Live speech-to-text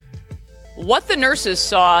What the Nurses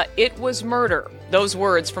Saw, It Was Murder. Those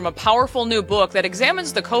words from a powerful new book that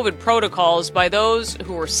examines the COVID protocols by those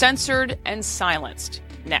who were censored and silenced.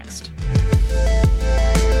 Next.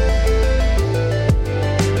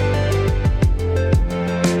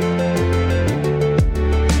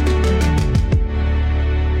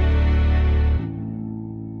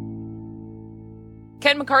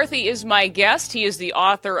 Ken McCarthy is my guest. He is the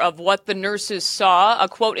author of What the Nurses Saw, a,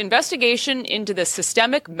 quote, investigation into the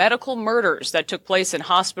systemic medical murders that took place in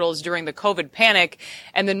hospitals during the COVID panic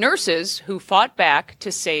and the nurses who fought back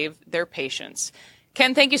to save their patients.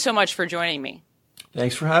 Ken, thank you so much for joining me.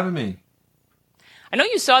 Thanks for having me. I know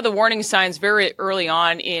you saw the warning signs very early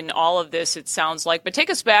on in all of this, it sounds like, but take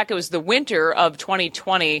us back. It was the winter of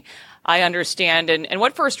 2020, I understand. And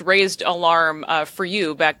what first raised alarm for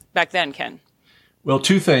you back then, Ken? Well,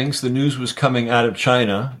 two things. The news was coming out of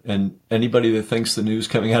China, and anybody that thinks the news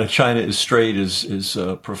coming out of China is straight is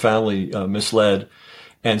profoundly misled.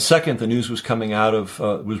 And second, the news was coming out of,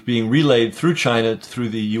 was being relayed through China through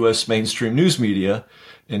the U.S. mainstream news media.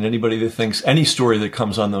 And anybody that thinks any story that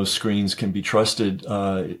comes on those screens can be trusted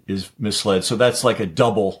is misled. So that's like a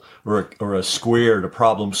double or a squared, a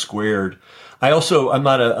problem squared. I'm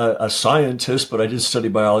not a scientist, but I did study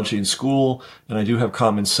biology in school, and I do have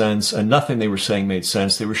common sense, and nothing they were saying made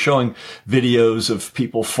sense. They were showing videos of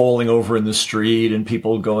people falling over in the street and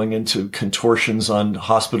people going into contortions on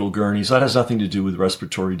hospital gurneys. That has nothing to do with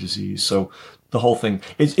respiratory disease. So the whole thing,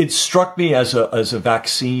 it struck me as a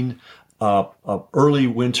vaccine, early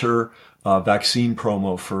winter vaccine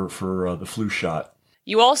promo for the flu shot.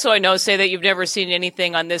 You also, I know, say that you've never seen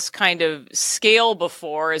anything on this kind of scale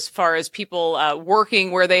before as far as people working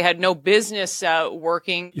where they had no business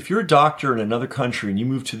working. If you're a doctor in another country and you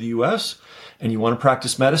move to the U.S. and you want to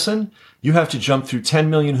practice medicine, you have to jump through 10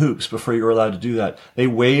 million hoops before you're allowed to do that. They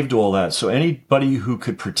waived all that. So anybody who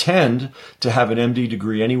could pretend to have an MD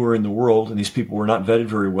degree anywhere in the world, and these people were not vetted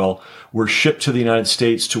very well, were shipped to the United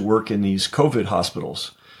States to work in these COVID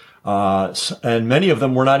hospitals. And many of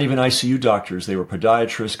them were not even ICU doctors. They were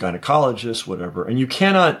podiatrists, gynecologists, whatever. And you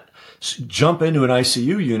cannot jump into an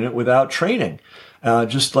ICU unit without training.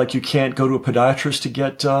 Just like you can't go to a podiatrist to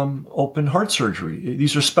get open heart surgery.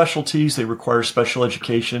 These are specialties. They require special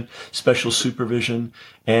education, special supervision.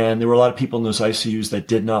 And there were a lot of people in those ICUs that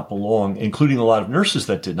did not belong, including a lot of nurses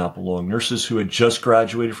that did not belong, nurses who had just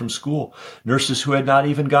graduated from school, nurses who had not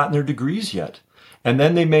even gotten their degrees yet. And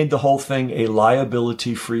then they made the whole thing a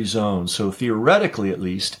liability-free zone. So theoretically, at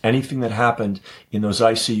least, anything that happened in those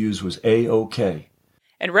ICUs was A-OK.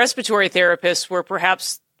 And respiratory therapists were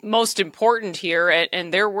perhaps most important here,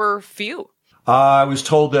 and there were few. I was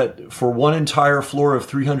told that for one entire floor of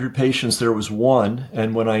 300 patients, there was one.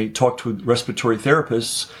 And when I talked with respiratory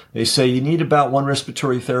therapists, they say you need about one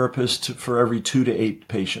respiratory therapist for every 2 to 8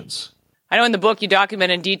 patients. I know in the book you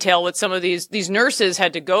document in detail what some of these nurses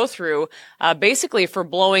had to go through, basically for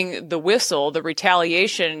blowing the whistle. The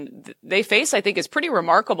retaliation they face, I think, is pretty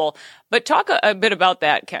remarkable. But talk a bit about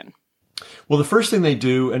that, Ken. Well, the first thing they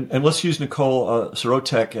do, and let's use Nicole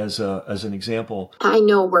Sorotek as an example. I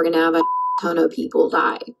know we're going to have a ton of people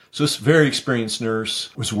die. So this very experienced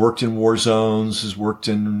nurse has worked in war zones, has worked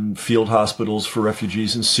in field hospitals for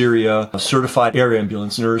refugees in Syria, a certified air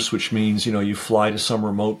ambulance nurse, which means, you fly to some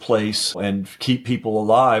remote place and keep people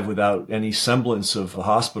alive without any semblance of a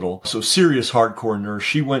hospital. So serious hardcore nurse.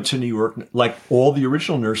 She went to New York, like all the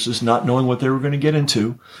original nurses, not knowing what they were going to get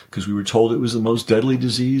into, because we were told it was the most deadly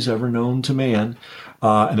disease ever known to man.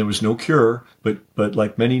 And there was no cure, but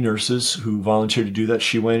like many nurses who volunteered to do that,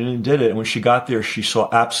 she went in and did it. And when she got there, she saw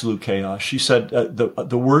absolute chaos. She said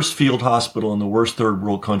the worst field hospital in the worst third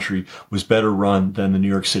world country was better run than the New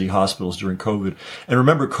York City hospitals during COVID. And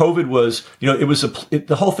remember, COVID was,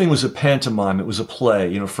 the whole thing was a pantomime. It was a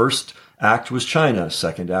play. First act was China,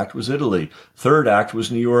 second act was Italy, third act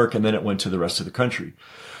was New York, and then it went to the rest of the country.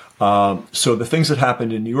 So the things that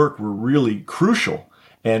happened in New York were really crucial.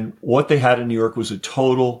 And what they had in New York was a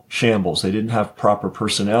total shambles. They didn't have proper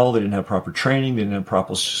personnel. They didn't have proper training. They didn't have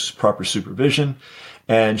proper supervision.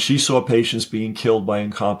 And she saw patients being killed by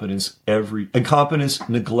incompetence,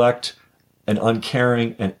 neglect, and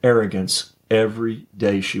uncaring and arrogance every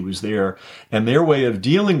day she was there. And their way of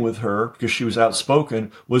dealing with her, because she was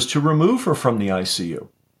outspoken, was to remove her from the ICU.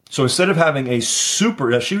 So instead of having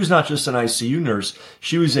she was not just an ICU nurse,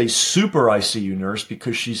 she was a super ICU nurse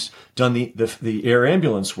because she's done the air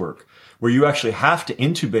ambulance work where you actually have to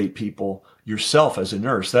intubate people yourself as a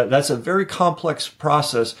nurse. That's a very complex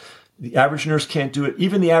process. The average nurse can't do it.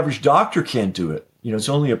 Even the average doctor can't do it. It's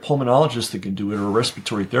only a pulmonologist that can do it or a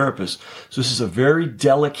respiratory therapist. So this is a very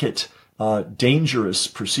delicate, dangerous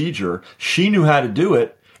procedure. She knew how to do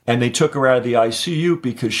it. And they took her out of the ICU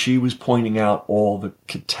because she was pointing out all the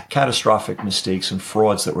catastrophic mistakes and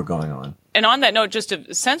frauds that were going on. And on that note, just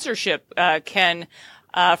of censorship, Ken,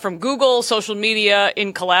 from Google, social media,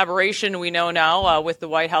 in collaboration, we know now, with the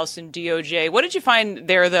White House and DOJ. What did you find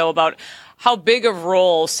there, though, about how big of a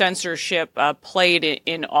role censorship played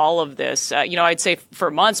in all of this? I'd say for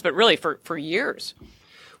months, but really for years.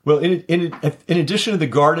 Well, in addition to the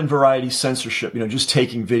garden variety censorship, just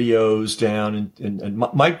taking videos down, and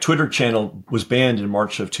my Twitter channel was banned in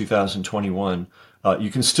March of 2021. You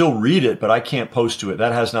can still read it, but I can't post to it.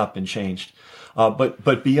 That has not been changed.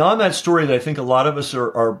 But beyond that story that I think a lot of us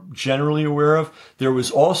are generally aware of, there was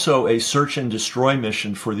also a search and destroy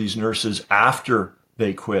mission for these nurses after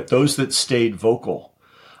they quit, those that stayed vocal.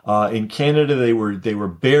 In Canada, they were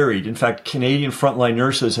buried. In fact, Canadian Frontline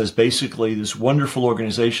Nurses has basically, this wonderful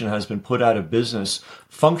organization has been put out of business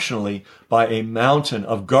functionally by a mountain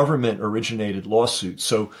of government-originated lawsuits.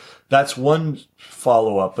 So that's one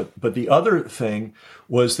follow-up. But the other thing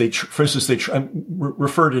was for instance, I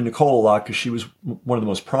refer to Nicole a lot because she was one of the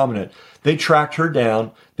most prominent. They tracked her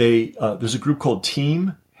down. There's a group called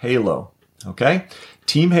Team Halo. Okay?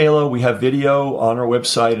 Team Halo, we have video on our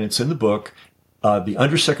website and it's in the book. The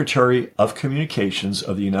Undersecretary of Communications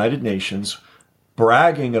of the United Nations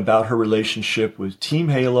bragging about her relationship with Team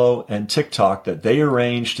Halo and TikTok that they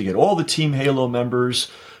arranged to get all the Team Halo members,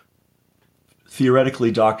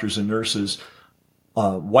 theoretically doctors and nurses,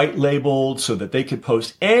 white labeled so that they could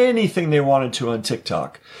post anything they wanted to on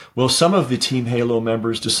TikTok. Well, some of the Team Halo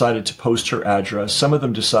members decided to post her address. Some of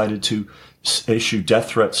them decided to issue death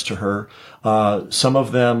threats to her. Some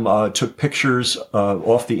of them took pictures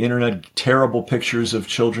off the internet, terrible pictures of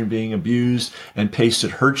children being abused, and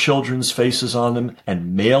pasted her children's faces on them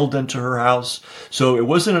and mailed them to her house. So it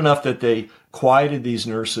wasn't enough that they quieted these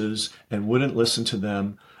nurses and wouldn't listen to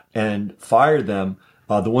them and fired them.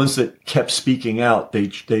 The ones that kept speaking out,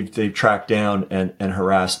 they've tracked down and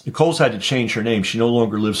harassed. Nicole's had to change her name. She no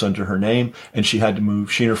longer lives under her name, and she and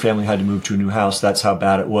her family had to move to a new house. That's how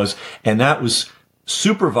bad it was. And that was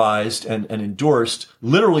supervised and endorsed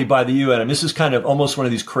literally by the UN. And this is kind of almost one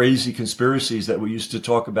of these crazy conspiracies that we used to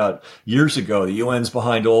talk about years ago. The UN's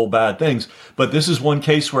behind all bad things. But this is one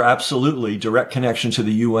case where absolutely direct connection to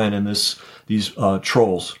the UN and these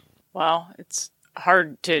trolls. Wow, it's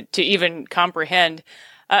hard to even comprehend.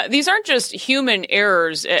 These aren't just human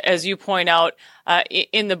errors, as you point out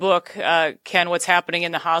in the book, Ken, what's happening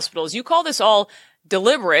in the hospitals. You call this all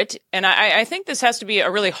deliberate, and I think this has to be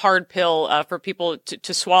a really hard pill for people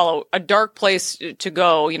to swallow, a dark place to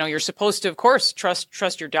go. You're supposed to, of course,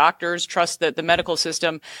 trust your doctors, trust the medical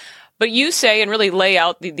system. But you say and really lay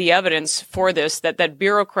out the evidence for this, that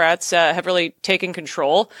bureaucrats have really taken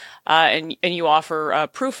control, and you offer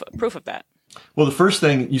proof of that. Well, the first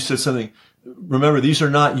thing you said something, remember, these are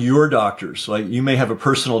not your doctors. Like, you may have a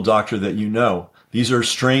personal doctor that you know. These are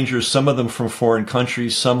strangers, some of them from foreign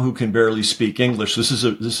countries, some who can barely speak English. This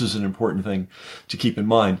is an important thing to keep in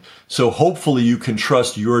mind. So hopefully you can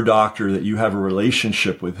trust your doctor, that you have a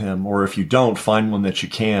relationship with him, or if you don't, find one that you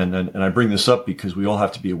can. And I bring this up because we all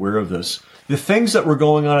have to be aware of this. The things that were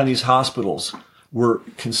going on in these hospitals were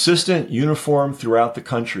consistent, uniform throughout the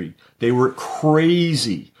country. They were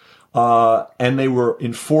crazy. And they were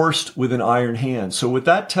enforced with an iron hand. So what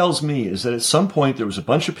that tells me is that at some point there was a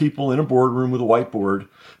bunch of people in a boardroom with a whiteboard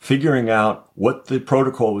figuring out what the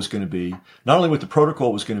protocol was going to be, not only what the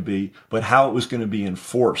protocol was going to be, but how it was going to be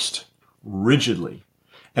enforced rigidly.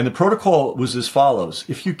 And the protocol was as follows.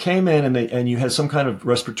 If you came in and you had some kind of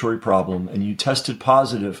respiratory problem and you tested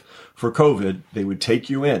positive for COVID, they would take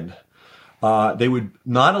you in. They would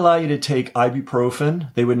not allow you to take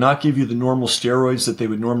ibuprofen. They would not give you the normal steroids that they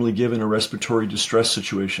would normally give in a respiratory distress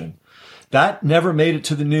situation. That never made it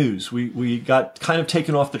to the news. We got kind of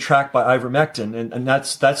taken off the track by ivermectin, and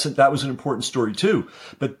that was an important story too.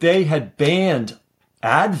 But they had banned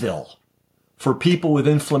Advil for people with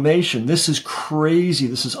inflammation. This is crazy.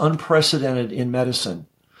 This is unprecedented in medicine.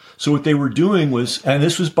 So what they were doing was, and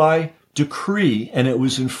this was by decree, and it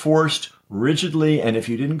was enforced rigidly, and if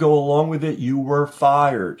you didn't go along with it, you were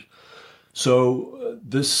fired. So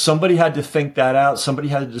somebody had to think that out. Somebody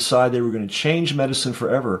had to decide they were going to change medicine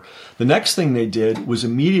forever. The next thing they did was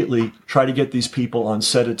immediately try to get these people on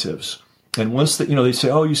sedatives. And once they say,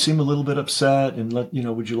 "Oh, you seem a little bit upset, and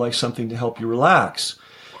would you like something to help you relax?"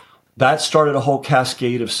 That started a whole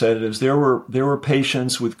cascade of sedatives. There were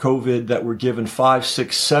patients with COVID that were given 5,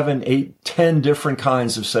 6, 7, 8, 10 different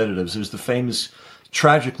kinds of sedatives. There's the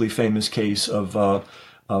tragically famous case of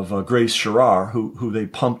Grace Sherrar, who they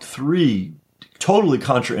pumped 3 totally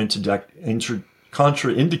contraindicated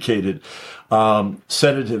contraindicated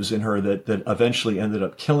sedatives in her that eventually ended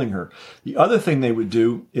up killing her. The other thing they would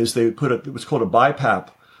do is they would put what's called a BiPAP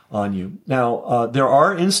on you. Now, there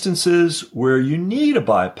are instances where you need a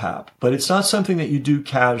BiPAP, but it's not something that you do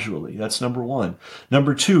casually. That's number one.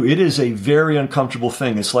 Number two, it is a very uncomfortable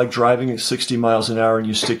thing. It's like driving at 60 miles an hour and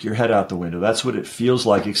you stick your head out the window. That's what it feels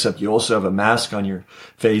like, except you also have a mask on your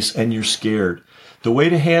face and you're scared. The way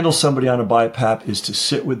to handle somebody on a BiPAP is to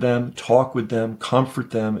sit with them, talk with them,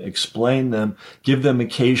 comfort them, explain them, give them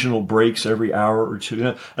occasional breaks every hour or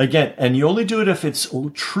two. Again, and you only do it if it's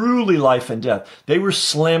truly life and death. They were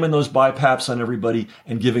slamming those BiPAPs on everybody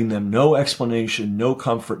and giving them no explanation, no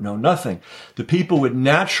comfort, no nothing. The people would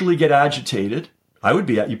naturally get agitated. I would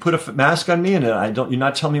be, you put a mask on me and you're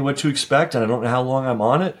not telling me what to expect and I don't know how long I'm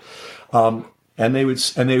on it. And they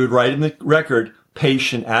would write in the record,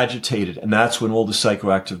 patient agitated. And that's when all the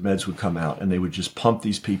psychoactive meds would come out and they would just pump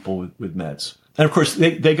these people with meds. And of course,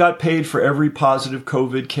 they got paid for every positive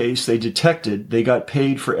COVID case they detected. They got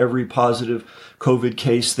paid for every positive COVID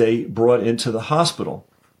case they brought into the hospital.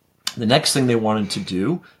 The next thing they wanted to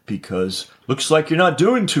do, because looks like you're not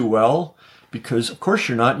doing too well, because of course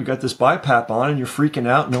you're not, you got this BiPAP on and you're freaking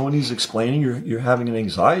out. No one is explaining you're having an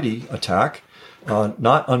anxiety attack.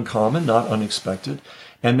 Not uncommon, not unexpected.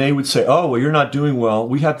 And they would say, oh, well, you're not doing well.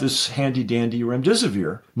 We have this handy dandy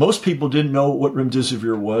remdesivir. Most people didn't know what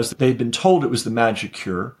remdesivir was. They'd been told it was the magic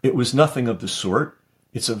cure. It was nothing of the sort.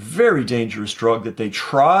 It's a very dangerous drug that they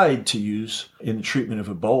tried to use in the treatment of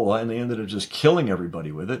Ebola, and they ended up just killing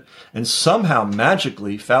everybody with it. And somehow,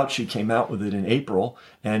 magically, Fauci came out with it in April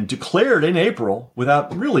and declared in April,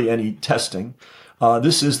 without really any testing,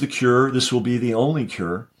 this is the cure. This will be the only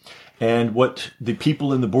cure. And what the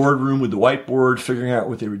people in the boardroom with the whiteboard figuring out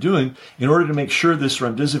what they were doing, in order to make sure this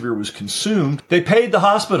remdesivir was consumed, they paid the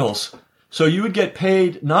hospitals. So you would get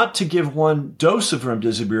paid not to give one dose of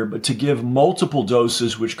remdesivir, but to give multiple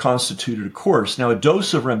doses, which constituted a course. Now, a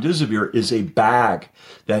dose of remdesivir is a bag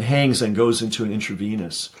that hangs and goes into an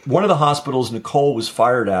intravenous. One of the hospitals Nicole was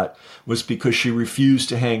fired at was because she refused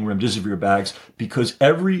to hang remdesivir bags, because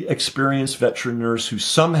every experienced veteran nurse who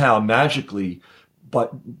somehow magically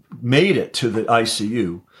but made it to the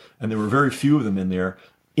ICU, and there were very few of them in there,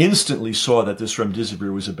 instantly saw that this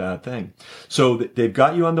remdesivir was a bad thing. So they've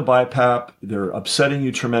got you on the BiPAP, they're upsetting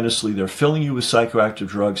you tremendously, they're filling you with psychoactive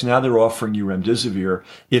drugs, now they're offering you remdesivir.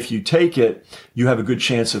 If you take it, you have a good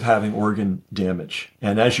chance of having organ damage.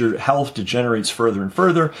 And as your health degenerates further and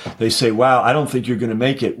further, they say, wow, I don't think you're going to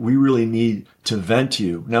make it. We really need to vent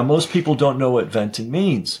you. Now, most people don't know what venting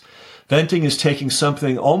means. Venting is taking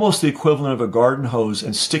something almost the equivalent of a garden hose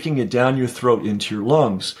and sticking it down your throat into your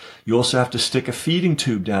lungs. You also have to stick a feeding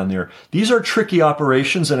tube down there. These are tricky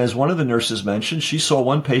operations, and as one of the nurses mentioned, she saw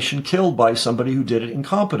one patient killed by somebody who did it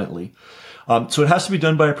incompetently. So it has to be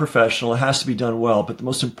done by a professional. It has to be done well. But the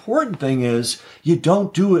most important thing is you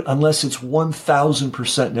don't do it unless it's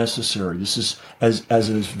 1,000% necessary. This is as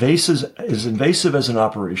invasive as an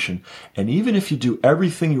operation. And even if you do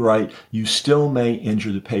everything right, you still may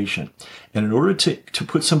injure the patient. And in order to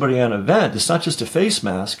put somebody on a vent, it's not just a face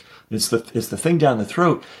mask. It's the thing down the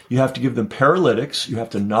throat. You have to give them paralytics. You have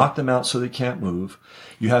to knock them out so they can't move.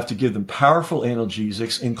 You have to give them powerful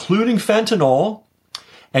analgesics, including fentanyl.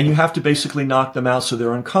 And you have to basically knock them out so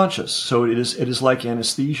they're unconscious. So it is like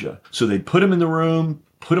anesthesia. So they'd put them in the room,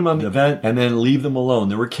 put them on the vent, and then leave them alone.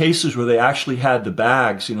 There were cases where they actually had the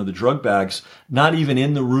bags, the drug bags, not even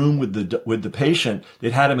in the room with the patient.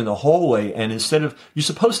 They'd had them in the hallway. And instead of, you're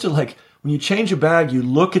supposed to, like, when you change a bag, you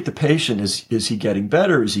look at the patient. Is he getting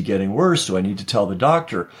better? Is he getting worse? Do I need to tell the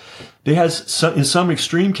doctor? They had in some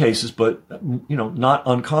extreme cases, but not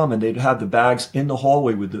uncommon. They'd have the bags in the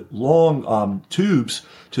hallway with the long tubes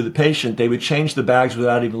to the patient. They would change the bags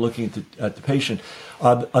without even looking at the patient.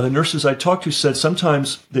 The nurses I talked to said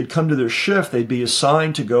sometimes they'd come to their shift. They'd be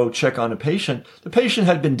assigned to go check on a patient. The patient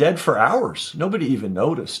had been dead for hours. Nobody even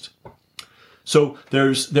noticed. So there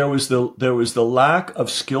was the lack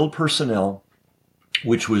of skilled personnel,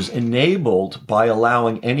 which was enabled by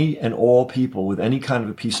allowing any and all people with any kind of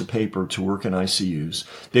a piece of paper to work in ICUs.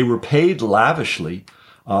 They were paid lavishly.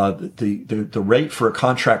 The rate for a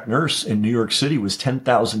contract nurse in New York City was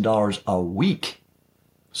 $10,000 a week.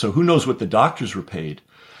 So who knows what the doctors were paid?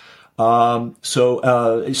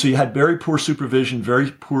 So you had very poor supervision, very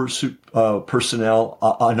poor personnel,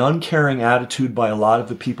 an uncaring attitude by a lot of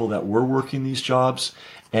the people that were working these jobs,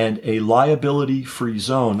 and a liability-free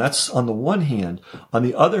zone. That's on the one hand. On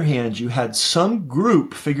the other hand, you had some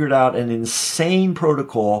group figured out an insane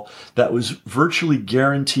protocol that was virtually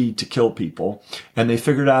guaranteed to kill people, and they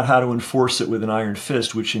figured out how to enforce it with an iron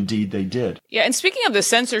fist, which indeed they did. Yeah, and speaking of the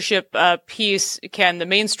censorship piece, Ken, the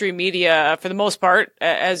mainstream media, for the most part,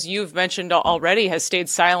 as you've mentioned already, has stayed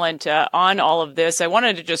silent on all of this. I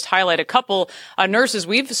wanted to just highlight a couple nurses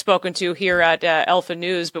we've spoken to here at Alpha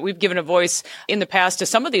News, but we've given a voice in the past to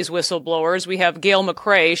some of these whistleblowers. We have Gail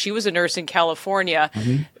McRae. She was a nurse in California.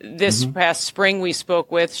 This past spring we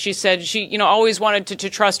spoke with. She said she, always wanted to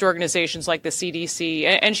trust organizations like the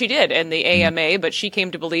CDC, and she did, and the AMA, but she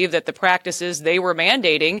came to believe that the practices they were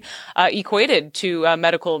mandating equated to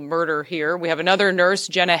medical murder here. We have another nurse,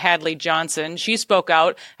 Jenna Hadley Johnson. She spoke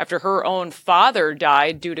out after her own father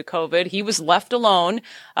died due to COVID. He was left alone,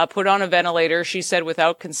 put on a ventilator, she said,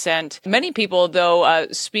 without consent. Many people, though,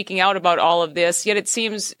 speaking out about all of this, yet it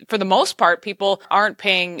seems, for the most part, people aren't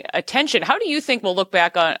paying attention. How do you think we'll look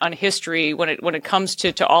back on history when it comes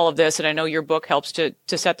to all of this? And I know your book helps to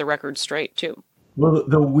set the record straight, too. Well,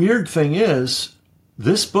 the weird thing is,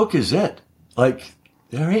 this book is it. Like,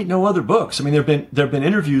 there ain't no other books. I mean, there've been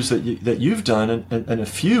interviews that you've done, and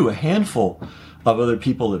a handful of other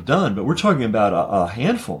people have done, but we're talking about a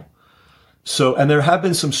handful. So, and there have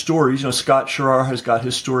been some stories. Scott Sherar has got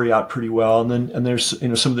his story out pretty well, and there's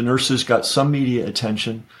some of the nurses got some media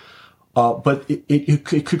attention, but it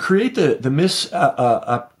could create the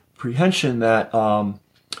misapprehension that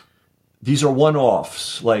these are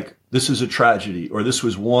one-offs, like this is a tragedy, or this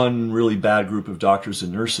was one really bad group of doctors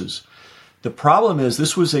and nurses. The problem is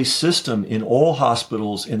this was a system in all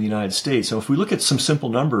hospitals in the United States. So if we look at some simple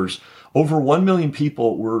numbers, over 1 million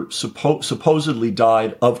people were supposedly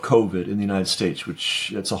died of COVID in the United States,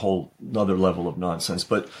 which it's a whole other level of nonsense,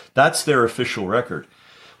 but that's their official record.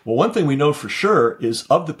 Well, one thing we know for sure is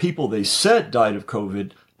of the people they said died of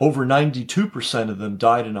COVID, over 92% of them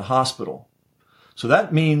died in a hospital. So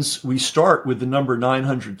that means we start with the number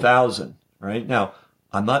 900,000, right? Now,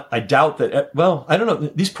 I doubt that, I don't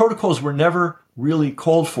know. These protocols were never really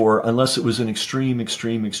called for unless it was an extreme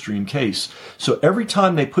case. So every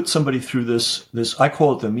time they put somebody through this, I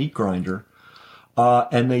call it the meat grinder,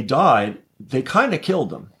 and they died, they kind of killed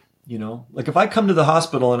them. Like if I come to the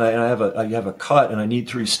hospital and I have a cut and I need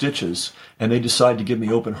 3 stitches and they decide to give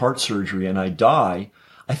me open heart surgery and I die,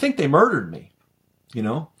 I think they murdered me,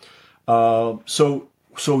 So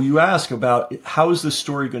you ask about how is this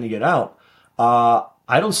story going to get out?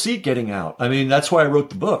 I don't see it getting out. I mean, that's why I wrote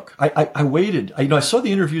the book. I waited. I saw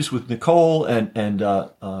the interviews with Nicole and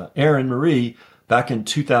Erin Marie back in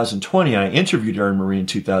 2020. I interviewed Erin Marie in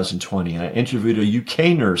 2020. I interviewed a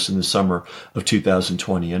UK nurse in the summer of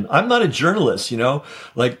 2020. And I'm not a journalist,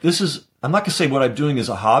 like I'm not going to say what I'm doing is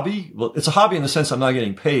a hobby. Well, it's a hobby in the sense I'm not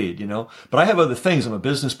getting paid, but I have other things. I'm a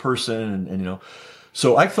business person and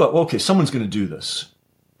so I thought, well, okay, someone's going to do this.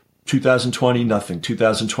 2020, nothing.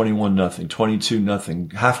 2021, nothing. 22,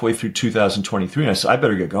 nothing. Halfway through 2023, and I said, I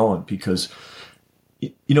better get going because,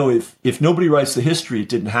 if nobody writes the history, it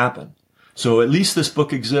didn't happen. So at least this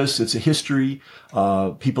book exists. It's a history.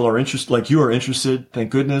 People are interested, like you are interested,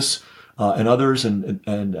 thank goodness, and others,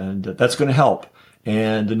 and that's going to help.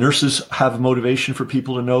 And the nurses have motivation for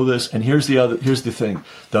people to know this. And here's the thing.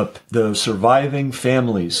 The surviving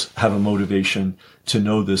families have a motivation to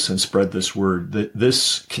know this and spread this word.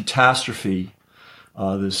 This catastrophe,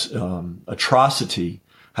 this atrocity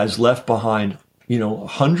has left behind,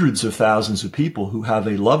 hundreds of thousands of people who have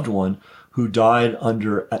a loved one who died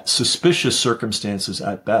under suspicious circumstances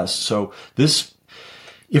at best. So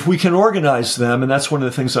if we can organize them, and that's one of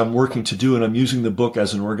the things I'm working to do, and I'm using the book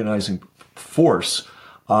as an organizing force,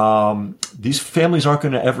 these families aren't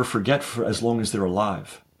going to ever forget for as long as they're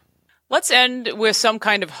alive. Let's end with some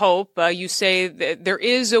kind of hope. You say that there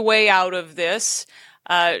is a way out of this.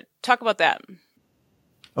 Talk about that.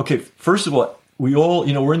 Okay, first of all, we all,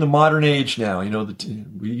 we're in the modern age now.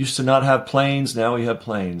 We used to not have planes. Now we have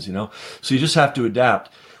planes, So you just have to adapt.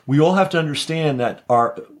 We all have to understand that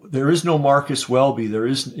there is no Marcus Welby. There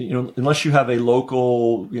is, unless you have a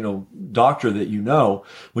local, doctor that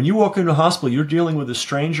when you walk into a hospital, you're dealing with a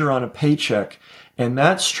stranger on a paycheck. And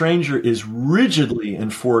that stranger is rigidly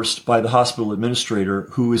enforced by the hospital administrator,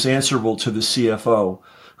 who is answerable to the CFO,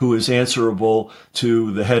 who is answerable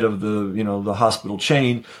to the head of the hospital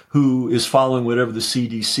chain, who is following whatever the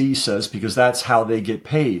CDC says, because that's how they get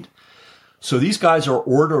paid. So these guys are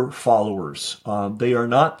order followers. They are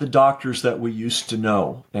not the doctors that we used to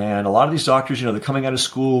know. And a lot of these doctors, they're coming out of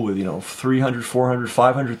school with, $300,000,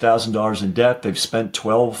 $400,000, $500,000 in debt. They've spent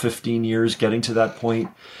 12, 15 years getting to that point.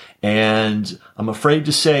 And I'm afraid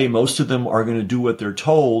to say most of them are going to do what they're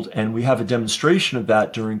told. And we have a demonstration of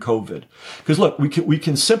that during COVID. Because look, we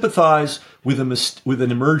can sympathize with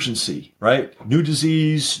an emergency, right? New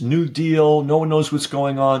disease, new deal. No one knows what's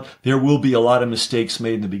going on. There will be a lot of mistakes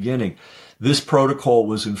made in the beginning. This protocol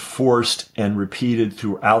was enforced and repeated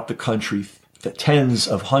throughout the country tens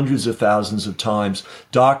of hundreds of thousands of times.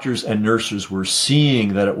 Doctors and nurses were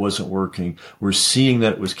seeing that it wasn't working, were seeing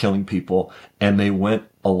that it was killing people, and they went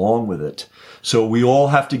along with it. So we all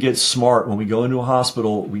have to get smart. When we go into a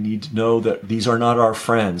hospital, we need to know that these are not our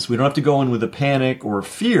friends. We don't have to go in with a panic or a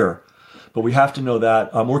fear, but we have to know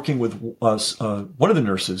that. I'm working with one of the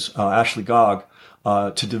nurses, Ashley Gog,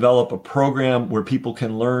 to develop a program where people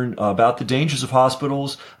can learn about the dangers of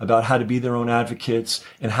hospitals, about how to be their own advocates,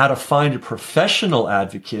 and how to find a professional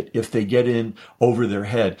advocate if they get in over their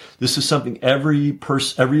head. This is something every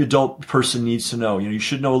adult person needs to know. You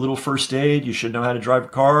should know a little first aid. You should know how to drive a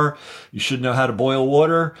car. You should know how to boil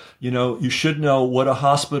water. You should know what a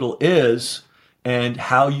hospital is and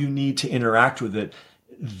how you need to interact with it.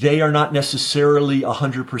 They are not necessarily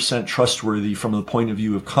 100% trustworthy from the point of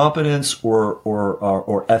view of competence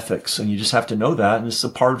or ethics. And you just have to know that. And it's a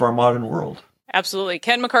part of our modern world. Absolutely.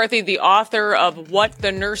 Ken McCarthy, the author of What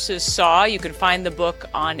the Nurses Saw. You can find the book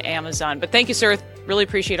on Amazon. But thank you, sir. Really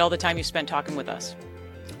appreciate all the time you spent talking with us.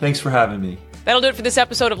 Thanks for having me. That'll do it for this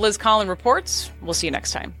episode of Liz Collin Reports. We'll see you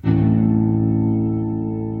next time.